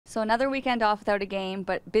So another weekend off without a game,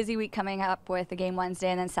 but busy week coming up with a game Wednesday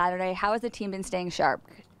and then Saturday. How has the team been staying sharp?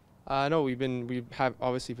 No, we have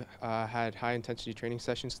obviously had high intensity training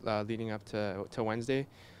sessions leading up to Wednesday.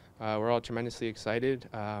 We're all tremendously excited.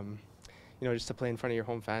 Just to play in front of your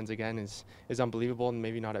home fans again is unbelievable, and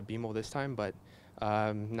maybe not at BMO this time, but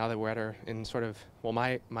now that we're at in sort of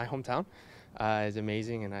my hometown is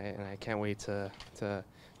amazing, and I can't wait to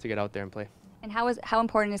get out there and play. And how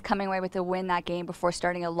important is coming away with a win that game before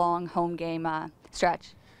starting a long home game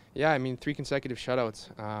stretch? Yeah, I mean 3 consecutive shutouts.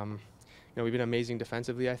 We've been amazing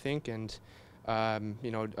defensively, I think, and Jordan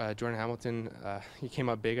Hamilton, he came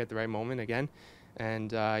up big at the right moment again,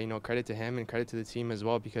 and credit to him and credit to the team as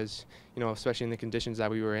well, because especially in the conditions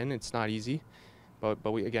that we were in, it's not easy, but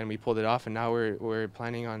we pulled it off, and now we're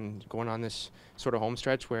planning on going on this sort of home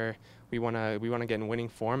stretch where we want to get in winning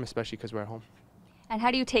form, especially because we're at home. And how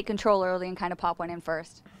do you take control early and kind of pop one in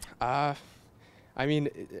first? We have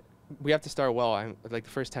to start well. Like the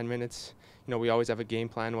first 10 minutes, we always have a game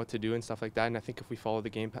plan, what to do and stuff like that. And I think if we follow the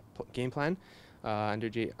game plan under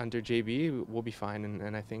JB, we'll be fine.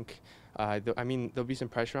 And I think, there'll be some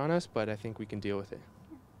pressure on us, but I think we can deal with it.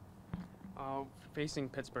 Facing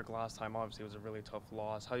Pittsburgh last time, obviously, was a really tough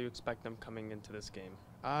loss. How do you expect them coming into this game?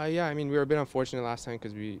 We were a bit unfortunate last time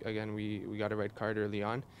because we got a red card early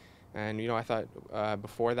on. And I thought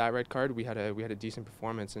before that red card we had a decent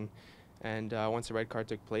performance, and once the red card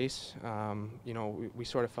took place, we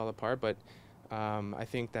sort of fell apart. But I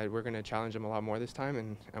think that we're going to challenge them a lot more this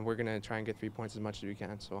time, and we're going to try and get 3 points as much as we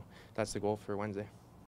can. So that's the goal for Wednesday.